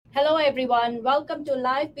Hello everyone, welcome to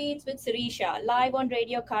Live Beats with Sirisha, live on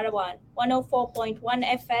Radio Caravan, 104.1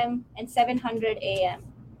 FM and 700 AM,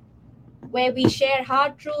 where we share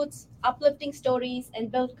hard truths, uplifting stories,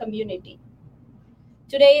 and build community.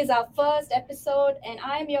 Today is our first episode, and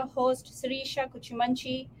I am your host, Sirisha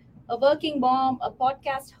Kuchimanchi, a working mom, a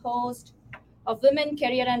podcast host of Women,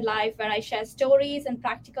 Career, and Life, where I share stories and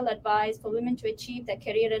practical advice for women to achieve their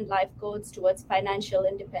career and life goals towards financial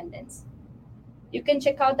independence. You can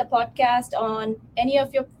check out the podcast on any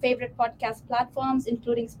of your favorite podcast platforms,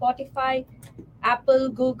 including Spotify, Apple,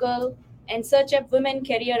 Google, and search up Women,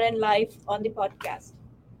 Career, and Life on the podcast.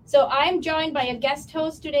 So I'm joined by a guest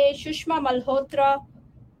host today, Sushma Malhotra,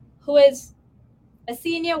 who is a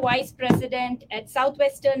senior vice president at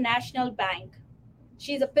Southwestern National Bank.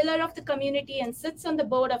 She's a pillar of the community and sits on the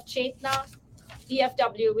board of Chetna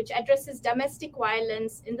DFW, which addresses domestic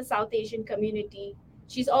violence in the South Asian community.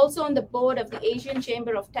 She's also on the board of the Asian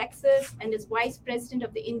Chamber of Texas and is vice president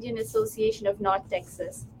of the Indian Association of North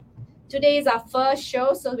Texas. Today is our first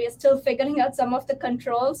show, so we are still figuring out some of the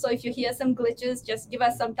controls. So if you hear some glitches, just give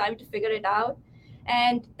us some time to figure it out.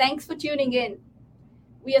 And thanks for tuning in.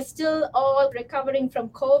 We are still all recovering from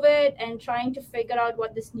COVID and trying to figure out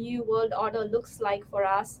what this new world order looks like for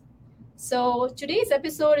us. So today's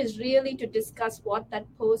episode is really to discuss what that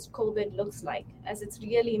post-COVID looks like, as it's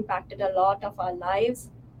really impacted a lot of our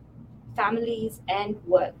lives, families, and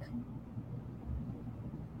work.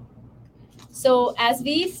 So as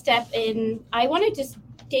we step in, I want to just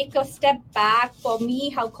take a step back for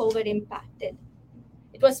me how COVID impacted.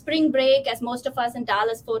 It was spring break, as most of us in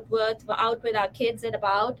Dallas-Fort Worth were out with our kids at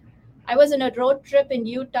about. I was on a road trip in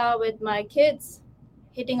Utah with my kids,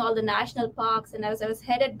 hitting all the national parks, and as I was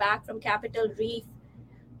headed back from Capitol Reef,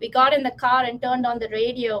 we got in the car and turned on the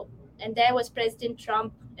radio, and there was President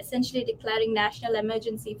Trump essentially declaring national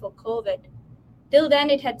emergency for COVID. Till then,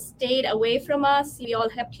 it had stayed away from us. We all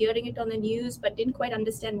kept hearing it on the news, but didn't quite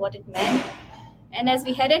understand what it meant. And as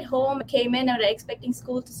we headed home, came in and were expecting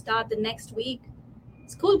school to start the next week,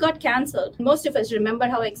 school got canceled. Most of us remember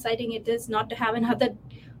how exciting it is not to have another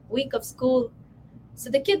week of school. So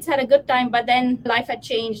the kids had a good time, but then life had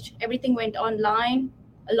changed. Everything went online.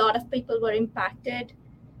 A lot of people were impacted.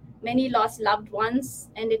 Many lost loved ones,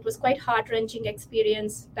 and it was quite heart-wrenching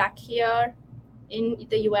experience back here in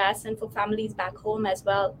the US and for families back home as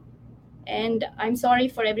well. And I'm sorry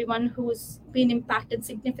for everyone who's been impacted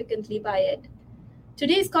significantly by it.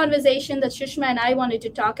 Today's conversation that Sushma and I wanted to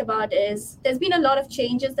talk about is there's been a lot of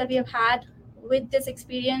changes that we have had with this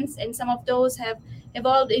experience, and some of those have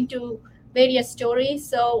evolved into various stories.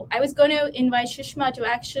 So I was going to invite Sushma to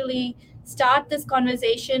actually start this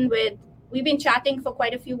conversation with, we've been chatting for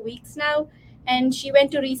quite a few weeks now, and she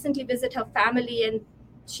went to recently visit her family, and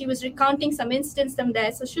she was recounting some incidents from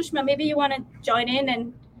there. So Sushma, maybe you want to join in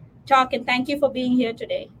and talk, and thank you for being here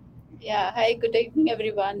today. Yeah, hi, good evening,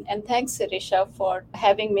 everyone. And thanks, Sirisha, for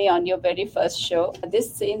having me on your very first show.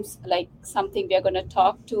 This seems like something we are going to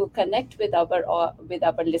talk to connect with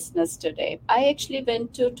our listeners today. I actually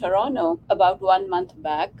went to Toronto about 1 month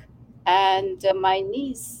back, and my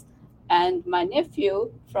niece and my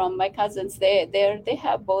nephew from my cousins, they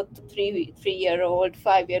have both three-year-old,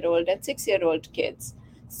 5-year-old, and 6-year-old kids.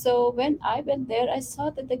 So when I went there, I saw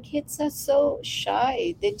that the kids are so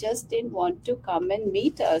shy. They just didn't want to come and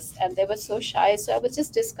meet us, and they were so shy. So I was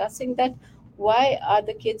just discussing that why are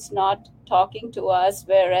the kids not talking to us,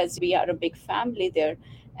 whereas we are a big family there?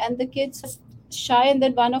 And the kids are shy. And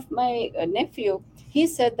then one of my nephew, he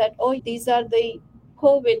said that, oh, these are the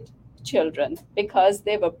COVID children because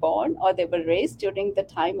they were born or they were raised during the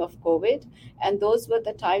time of COVID. And those were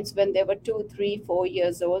the times when they were 2, 3, 4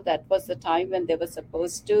 years old. That was the time when they were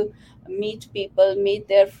supposed to meet people, meet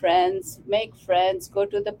their friends, make friends, go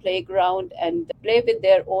to the playground and play with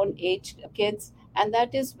their own age kids. And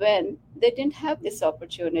that is when they didn't have this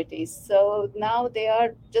opportunity. So now they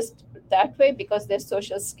are just that way because their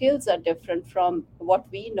social skills are different from what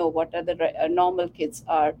we know, what other normal kids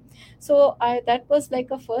are. So that was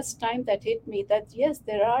like a first time that hit me that yes,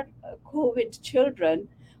 there are COVID children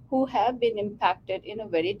who have been impacted in a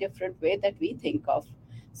very different way that we think of.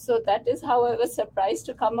 So that is how I was surprised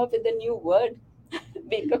to come up with a new word,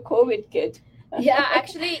 being a COVID kid. Yeah,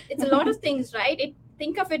 actually, it's a lot of things, right?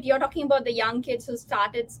 Think of it, you're talking about the young kids who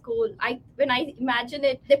started school. When I imagine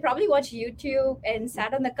it, they probably watched YouTube and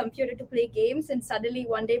sat on the computer to play games, and suddenly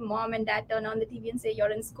one day mom and dad turn on the TV and say you're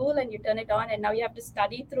in school, and you turn it on and now you have to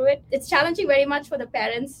study through it. It's challenging very much for the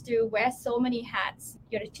parents to wear so many hats.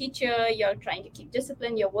 You're a teacher, you're trying to keep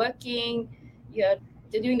discipline, you're working, you're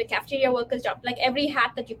doing the cafeteria workers job, like every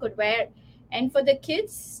hat that you could wear. And for the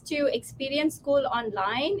kids to experience school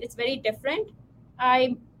online, it's very different.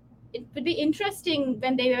 I it would be interesting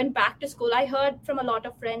when they went back to school. I heard from a lot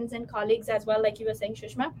of friends and colleagues as well, like you were saying,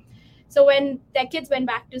 Sushma. So when their kids went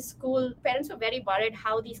back to school, parents were very worried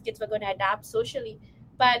how these kids were going to adapt socially.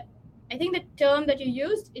 But I think the term that you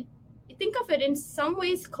used, think of it in some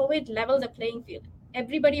ways, COVID leveled the playing field.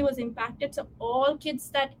 Everybody was impacted. So all kids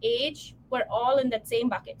that age were all in that same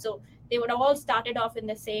bucket. So they would all started off in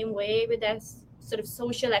the same way with their sort of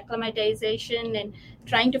social acclimatization and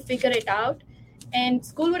trying to figure it out. And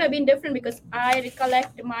school would have been different because I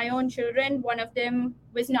recollect my own children. One of them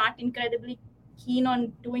was not incredibly keen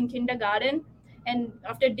on doing kindergarten. And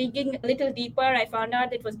after digging a little deeper, I found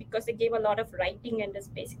out it was because they gave a lot of writing and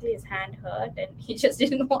just basically his hand hurt and he just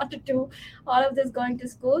didn't want to do all of this going to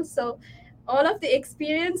school. So all of the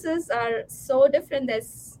experiences are so different.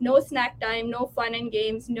 There's no snack time, no fun and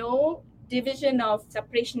games, no division of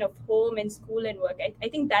separation of home and school and work. I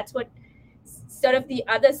think that's what sort of the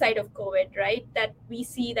other side of COVID, right? That we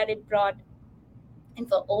see that it brought. And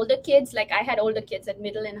for older kids, like I had older kids at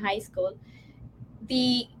middle and high school,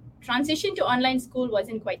 the transition to online school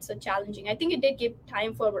wasn't quite so challenging. I think it did give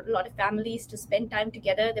time for a lot of families to spend time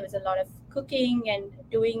together. There was a lot of cooking and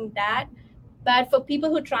doing that. But for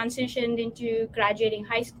people who transitioned into graduating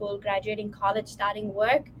high school, graduating college, starting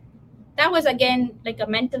work, that was again like a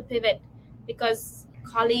mental pivot because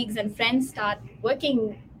colleagues and friends start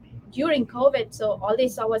working during COVID. So all they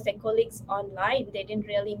saw was their colleagues online. They didn't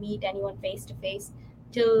really meet anyone face to face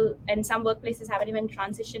till, and some workplaces haven't even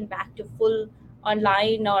transitioned back to full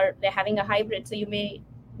online or they're having a hybrid. So you may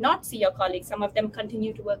not see your colleagues. Some of them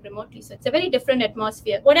continue to work remotely. So it's a very different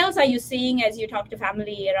atmosphere. What else are you seeing as you talk to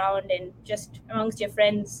family around and just amongst your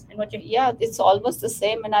friends and what you're... Yeah, it's almost the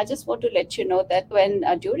same. And I just want to let you know that when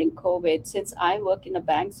during COVID, since I work in a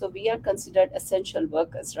bank, so we are considered essential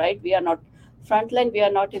workers, right? We are not frontline, we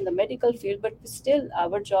are not in the medical field, but still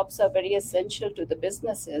our jobs are very essential to the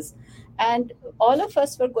businesses. And all of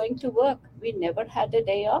us were going to work. We never had a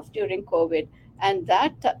day off during COVID. And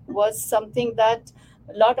that was something that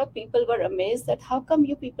a lot of people were amazed that how come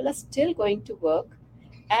you people are still going to work.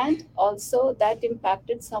 And also that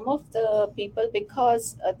impacted some of the people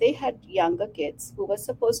because they had younger kids who were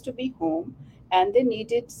supposed to be home and they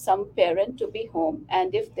needed some parent to be home,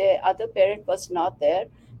 and if the other parent was not there,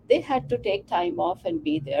 they had to take time off and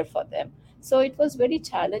be there for them. So it was very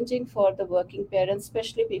challenging for the working parents,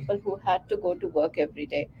 especially people who had to go to work every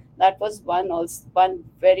day. That was one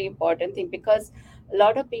very important thing, because a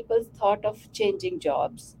lot of people thought of changing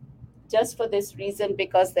jobs just for this reason,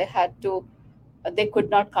 because they could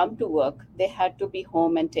not come to work. They had to be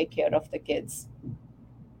home and take care of the kids.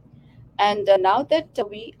 And now that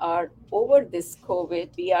we are over this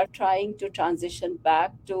COVID, we are trying to transition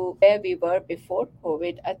back to where we were before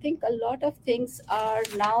COVID. I think a lot of things are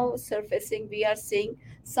now surfacing. We are seeing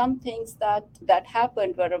some things that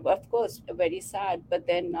happened were, of course, very sad. But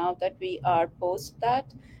then now that we are post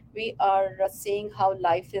that, we are seeing how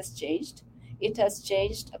life has changed. It has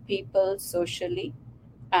changed people socially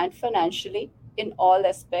and financially in all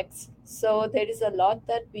aspects. So there is a lot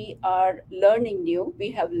that we are learning new.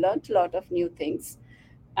 We have learned a lot of new things,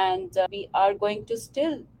 and we are going to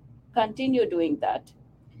still continue doing that.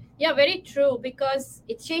 Yeah, very true, because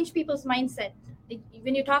it changed people's mindset.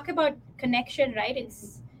 When you talk about connection, right,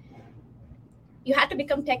 it's you had to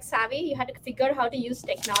become tech savvy. You had to figure how to use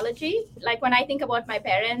technology. Like when I think about my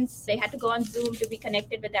parents, they had to go on Zoom to be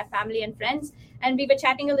connected with their family and friends. And we were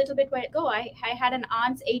chatting a little bit where ago. I had an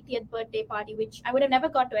aunt's 80th birthday party, which I would have never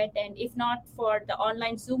got to attend if not for the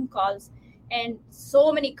online Zoom calls. And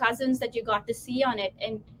so many cousins that you got to see on it.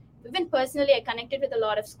 And even personally, I connected with a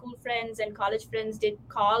lot of school friends and college friends, did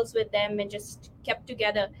calls with them and just kept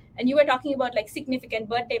together. And you were talking about like significant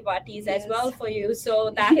birthday parties as well for you.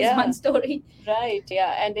 So that is one story. Right.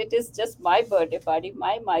 Yeah. And it is just my birthday party,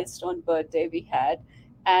 my milestone birthday we had.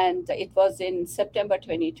 And it was in September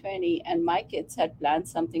 2020. And my kids had planned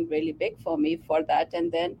something really big for me for that.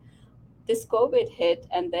 And then this COVID hit,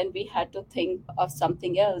 and then we had to think of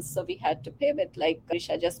something else. So we had to pivot, like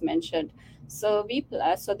Risha just mentioned. So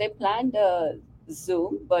they planned a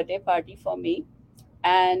Zoom birthday party for me.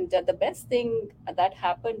 And the best thing that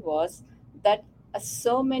happened was that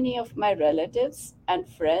so many of my relatives and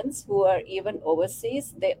friends who are even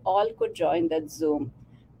overseas, they all could join that Zoom.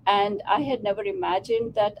 And I had never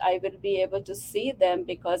imagined that I will be able to see them,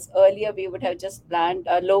 because earlier we would have just planned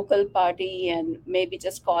a local party and maybe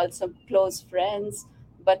just called some close friends.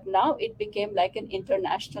 But now it became like an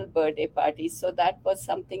international birthday party. So that was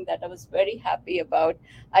something that I was very happy about.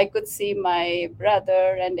 I could see my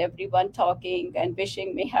brother and everyone talking and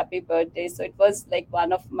wishing me happy birthday. So it was like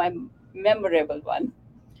one of my memorable one.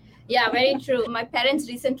 Yeah, very true. My parents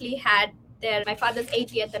recently had my father's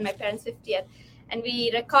 80th and my parents' 50th. And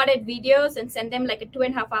we recorded videos and sent them like a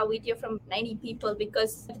 2.5 hour video from 90 people,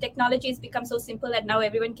 because the technology has become so simple that now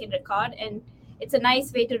everyone can record. And it's a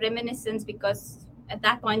nice way to reminiscence, because at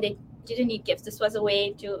that point they didn't need gifts. This was a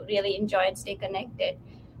way to really enjoy and stay connected.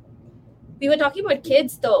 We were talking about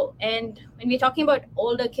kids though, and when we're talking about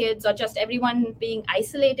older kids or just everyone being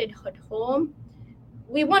isolated at home,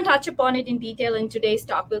 we won't touch upon it in detail in today's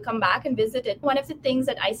talk. We'll come back and visit it. One of the things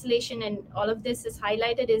that isolation and all of this is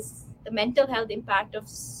highlighted is the mental health impact of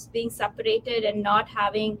being separated and not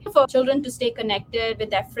having for children to stay connected with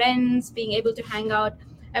their friends, being able to hang out.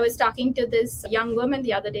 I was talking to this young woman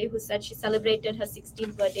the other day who said she celebrated her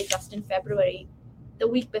 16th birthday just in February, the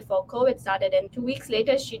week before COVID started. And 2 weeks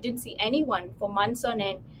later, she didn't see anyone for months on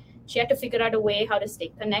end. She had to figure out a way how to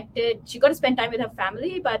stay connected. She got to spend time with her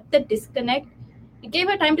family, but the disconnect, it gave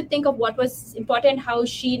her time to think of what was important, how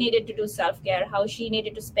she needed to do self-care, how she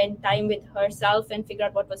needed to spend time with herself and figure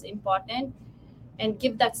out what was important and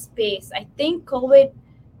give that space. I think COVID,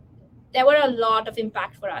 there were a lot of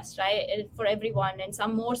impact for us, right? For everyone, and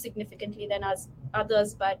some more significantly than us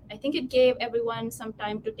others. But I think it gave everyone some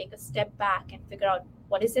time to take a step back and figure out,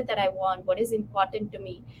 what is it that I want? What is important to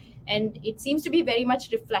me? And it seems to be very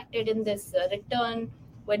much reflected in this return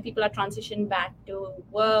when people are transitioning back to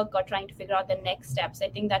work or trying to figure out the next steps. I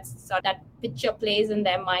think that picture plays in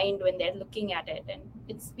their mind when they're looking at it. And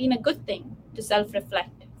it's been a good thing to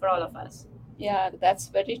self-reflect for all of us. Yeah, that's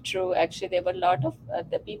very true. Actually, there were a lot of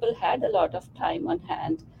the people had a lot of time on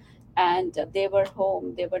hand, and they were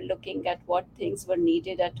home. They were looking at what things were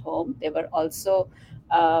needed at home. They were also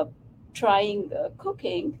trying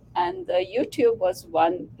cooking, and YouTube was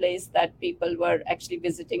one place that people were actually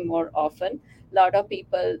visiting more often. A lot of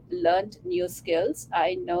people learned new skills.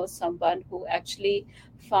 I know someone who actually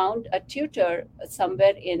found a tutor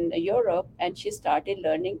somewhere in Europe, and she started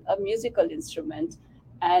learning a musical instrument.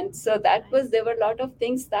 And so there were a lot of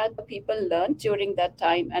things that people learned during that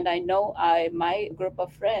time. And I know my group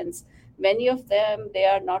of friends, many of them, they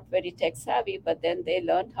are not very tech savvy, but then they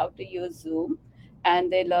learned how to use Zoom,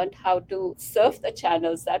 and they learned how to surf the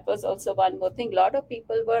channels. That was also one more thing. A lot of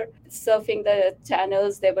people were surfing the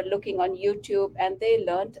channels. They were looking on YouTube, and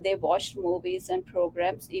they watched movies and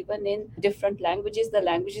programs even in different languages, the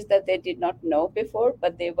languages that they did not know before,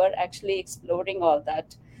 but they were actually exploring all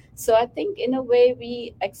that. So I think in a way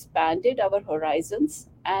we expanded our horizons,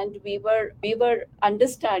 and we were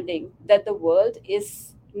understanding that the world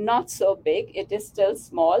is not so big. It is still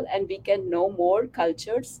small, and we can know more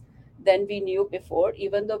cultures than we knew before,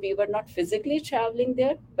 even though we were not physically traveling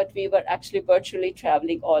there, but we were actually virtually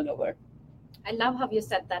traveling all over. I love how you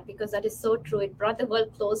said that, because that is so true. It brought the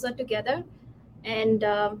world closer together and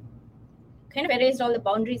kind of erased all the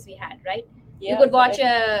boundaries we had, right? Yeah, you could watch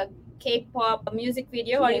a K-pop music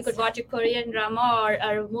video, or Yes. you could watch a Korean drama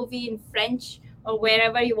or a movie in French or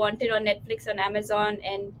wherever you wanted on Netflix, on Amazon,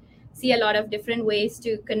 and see a lot of different ways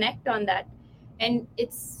to connect on that. And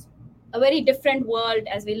it's a very different world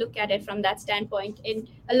as we look at it from that standpoint. In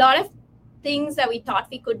a lot of things that we thought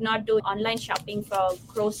we could not do, online shopping for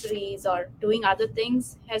groceries or doing other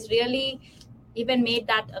things, has really even made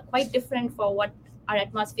that quite different for what our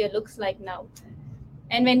atmosphere looks like now.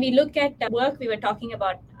 And when we look at the work we were talking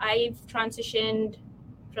about, I've transitioned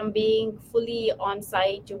from being fully on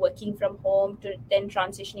site to working from home, to then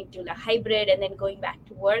transitioning to the hybrid and then going back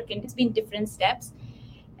to work. And it's been different steps.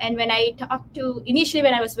 And when initially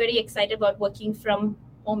when I was very excited about working from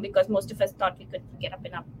home, because most of us thought we could get up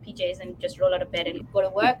in our PJs and just roll out of bed and go to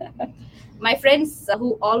work. My friends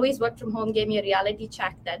who always worked from home gave me a reality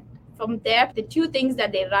check that from there, the two things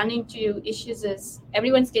that they run into issues is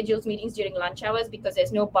everyone schedules meetings during lunch hours, because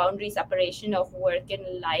there's no boundary separation of work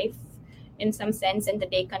and life in some sense, and the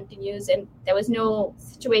day continues, and there was no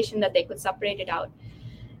situation that they could separate it out.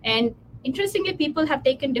 And interestingly, people have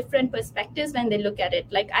taken different perspectives when they look at it.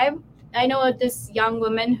 Like I know this young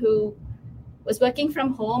woman who was working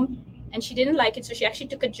from home and she didn't like it, so she actually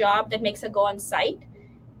took a job that makes her go on site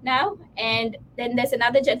now. And then there's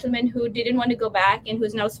another gentleman who didn't want to go back and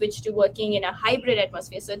who's now switched to working in a hybrid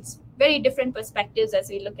atmosphere. So it's very different perspectives as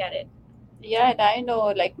we look at it. Yeah, and I know,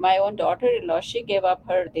 like my own daughter-in-law, she gave up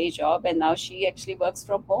her day job, and now she actually works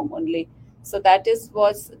from home only. So that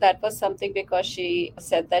was something, because she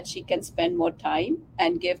said that she can spend more time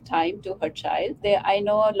and give time to her child. I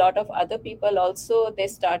know a lot of other people also, they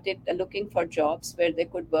started looking for jobs where they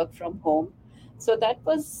could work from home. So that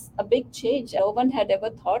was a big change. No one had ever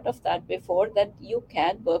thought of that before, that you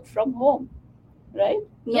can work from home, right?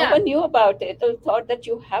 No one knew about it. They thought that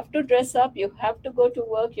you have to dress up, you have to go to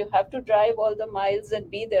work, you have to drive all the miles and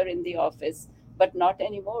be there in the office, but not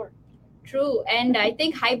anymore. True. And I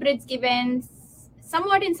think hybrids given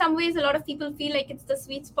somewhat in some ways, a lot of people feel like it's the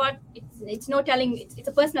sweet spot. It's no telling, it's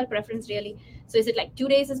a personal preference really. So is it like 2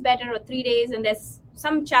 days is better or 3 days? And there's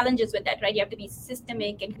some challenges with that, right? You have to be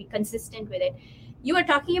systemic and be consistent with it. You were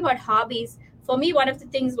talking about hobbies. For me, one of the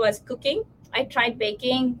things was cooking. I tried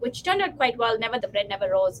baking, which turned out quite well. Never, the bread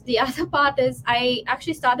never rose. The other part is I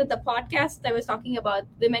actually started the podcast. I was talking about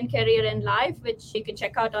women, career, and life, which you can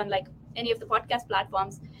check out on like any of the podcast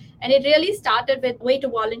platforms. And it really started with a way to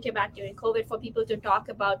volunteer back during COVID for people to talk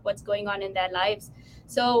about what's going on in their lives.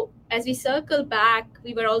 So as we circle back,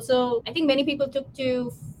 we were also, I think many people took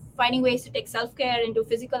to finding ways to take self-care into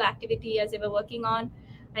physical activity as they were working on.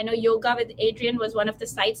 I know yoga with Adrian was one of the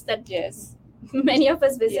sites that Yes. many of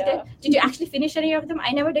us visited. Yeah. Did you actually finish any of them?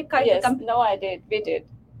 I never did. Yes, no, I did. We did.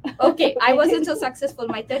 Okay, I We wasn't did. so successful.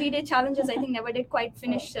 My 30-day challenges, I think, never did quite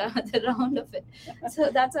finish the round of it. So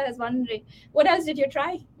that's why I was wondering, what else did you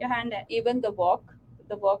try your hand at? Even the walk,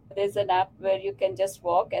 there's an app where you can just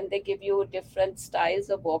walk and they give you different styles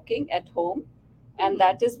of walking at home. And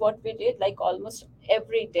that is what we did, like almost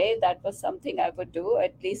every day. That was something I would do,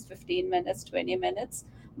 at least 15 minutes, 20 minutes.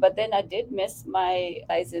 But then I did miss my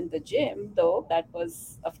eyes in the gym, though. That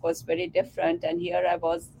was, of course, very different. And here I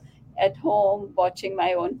was at home watching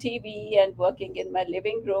my own TV and working in my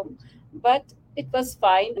living room. But it was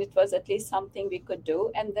fine. It was at least something we could do.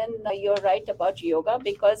 And then you're right about yoga,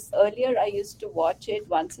 because earlier I used to watch it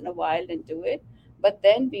once in a while and do it. But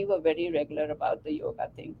then we were very regular about the yoga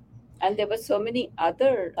thing. And there were so many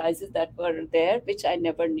other exercises that were there which I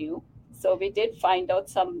never knew. So we did find out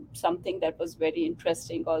something that was very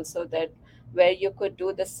interesting also, that where you could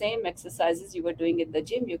do the same exercises you were doing in the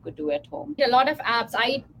gym, you could do at home. A lot of apps.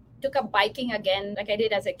 I took up biking again, like I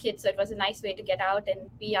did as a kid. So it was a nice way to get out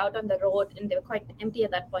and be out on the road. And they were quite empty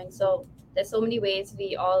at that point. So there's so many ways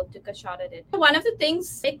we all took a shot at it. One of the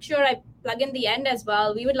things, make sure I plug in the end as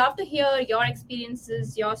well. We would love to hear your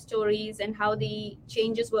experiences, your stories, and how the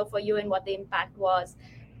changes were for you and what the impact was.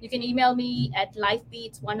 You can email me at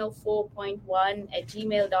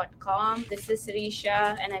lifebeats104.1@gmail.com. This is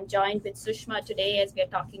Sirisha, and I'm joined with Sushma today as we're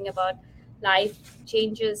talking about life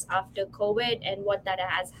changes after COVID and what that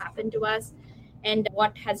has happened to us and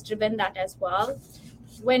what has driven that as well.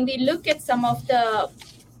 When we look at some of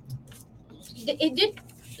it did,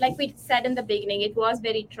 like we said in the beginning, it was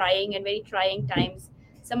very trying and very trying times.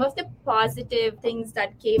 Some of the positive things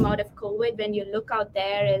that came out of COVID, when you look out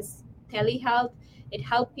there, is telehealth. It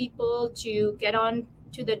helped people to get on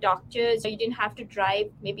to the doctors. You didn't have to drive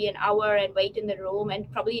maybe an hour and wait in the room, and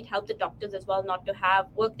probably it helped the doctors as well not to have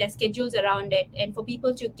work their schedules around it, and for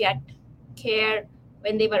people to get care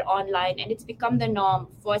when they were online. And it's become the norm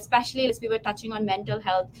for, especially as we were touching on mental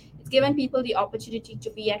health, it's given people the opportunity to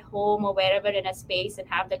be at home or wherever in a space and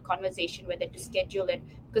have that conversation with it, to schedule it,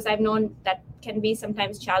 because I've known that can be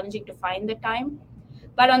sometimes challenging to find the time.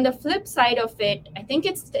 But on the flip side of it, I think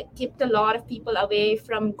it's kept a lot of people away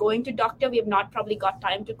from going to doctor. We have not probably got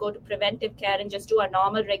time to go to preventive care and just do our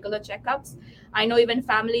normal regular checkups. I know even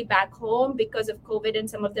family back home, because of COVID and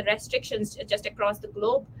some of the restrictions just across the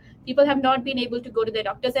globe, people have not been able to go to their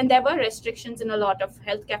doctors. And there were restrictions in a lot of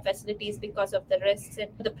healthcare facilities because of the risks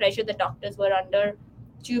and the pressure the doctors were under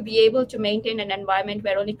to be able to maintain an environment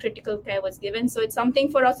where only critical care was given. So it's something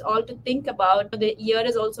for us all to think about. The year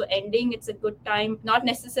is also ending. It's a good time, not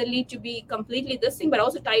necessarily to be completely this thing, but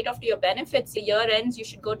also tied off to your benefits. The year ends, you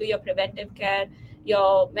should go to your preventive care,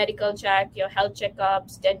 your medical check, your health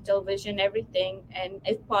checkups, dental, vision, everything. And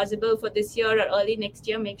if possible for this year or early next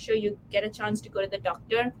year, make sure you get a chance to go to the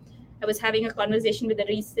doctor. I was having a conversation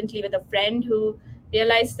recently with a friend who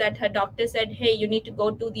realized that her doctor said, hey, you need to go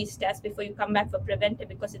do these tests before you come back for preventive,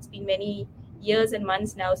 because it's been many years and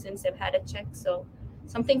months now since they've had a check. So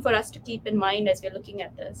something for us to keep in mind as we're looking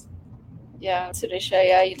at this. Yeah,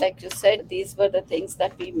 Sirisha, like you said, these were the things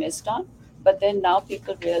that we missed on. But then now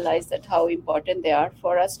people realize that how important they are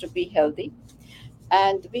for us to be healthy.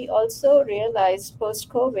 And we also realized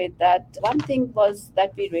post-COVID that one thing was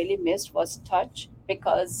that we really missed was touch,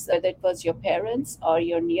 because whether it was your parents or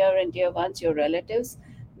your near and dear ones, your relatives,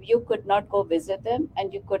 you could not go visit them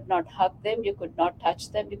and you could not hug them, you could not touch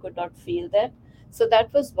them, you could not feel them. So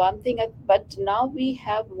that was one thing. But now we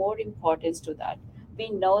have more importance to that. We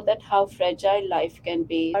know that how fragile life can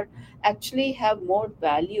be, or actually have more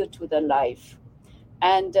value to the life.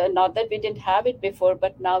 And not that we didn't have it before,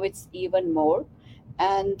 but now it's even more.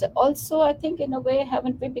 And also, I think in a way,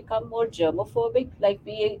 haven't we become more germophobic? Like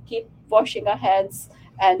we keep washing our hands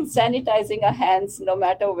and sanitizing our hands no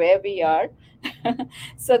matter where we are.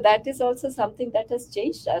 So that is also something that has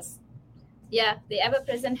changed us. Yeah, the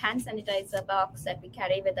ever-present hand sanitizer box that we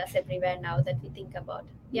carry with us everywhere now that we think about.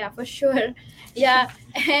 Yeah, for sure. Yeah,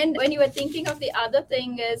 and when you were thinking of the other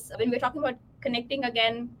thing is when we're talking about connecting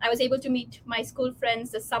again, I was able to meet my school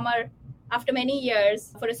friends this summer after many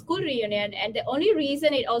years for a school reunion, and the only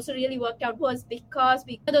reason it also really worked out was because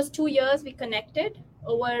those 2 years we connected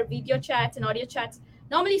over video chats and audio chats.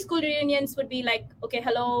 Normally school reunions would be like, okay,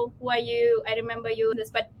 hello, who are you, I remember you, this,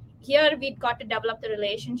 but here we got to develop the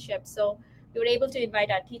relationship. So we were able to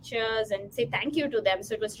invite our teachers and say thank you to them.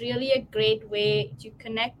 So it was really a great way to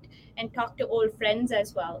connect and talk to old friends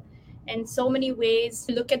as well. And so many ways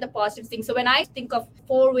to look at the positive things. So when I think of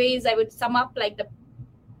 4 ways, I would sum up like the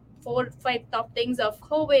 4 or 5 top things of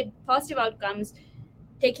COVID positive outcomes,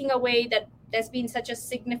 taking away that there's been such a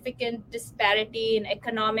significant disparity in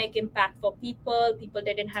economic impact for people. People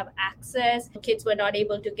didn't have access. Kids were not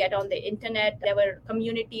able to get on the internet. There were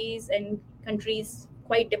communities and countries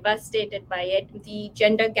quite devastated by it. The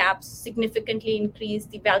gender gaps significantly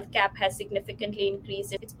increased. The wealth gap has significantly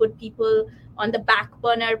increased. It's put people on the back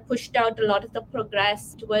burner, pushed out a lot of the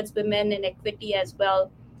progress towards women and equity as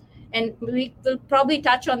well. And we will probably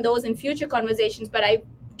touch on those in future conversations, but I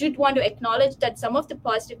did want to acknowledge that some of the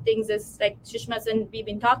positive things is like Sushma and we've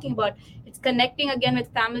been talking about. It's connecting again with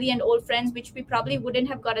family and old friends, which we probably wouldn't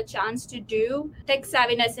have got a chance to do. Tech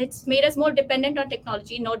savviness, it's made us more dependent on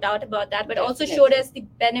technology, no doubt about that, but also showed us the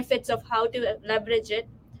benefits of how to leverage it.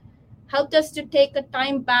 Helped us to take a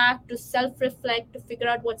time back to self-reflect, to figure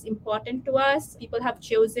out what's important to us. People have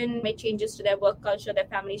chosen, made changes to their work culture, their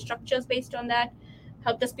family structures based on that.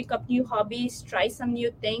 Helped us pick up new hobbies, try some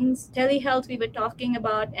new things. Telehealth we were talking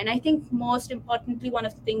about. And I think most importantly, one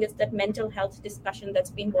of the things is that mental health discussion that's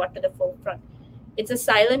been brought to the forefront. It's a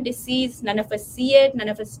silent disease. None of us see it. None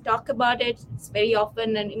of us talk about it. It's very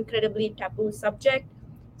often an incredibly taboo subject.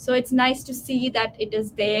 So it's nice to see that it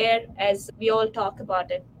is there as we all talk about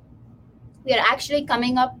it. We are actually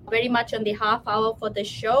coming up very much on the half hour for the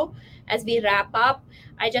show. As we wrap up,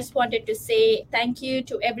 I just wanted to say thank you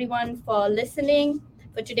to everyone for listening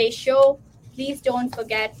for today's show. Please don't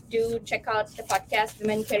forget to check out the podcast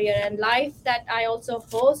Women, Career and Life that I also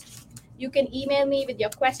host. You can email me with your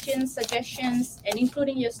questions, suggestions, and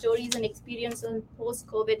including your stories and experience on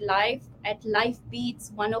post-COVID life at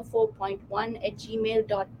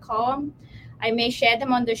lifebeats104.1@gmail.com. I may share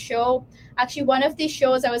them on the show. Actually, one of these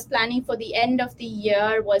shows I was planning for the end of the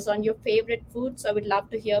year was on your favorite food, so I would love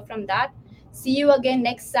to hear from that. See you again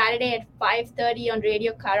next Saturday at 5:30 on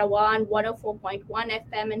Radio Caravan, 104.1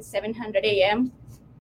 FM and 700 AM.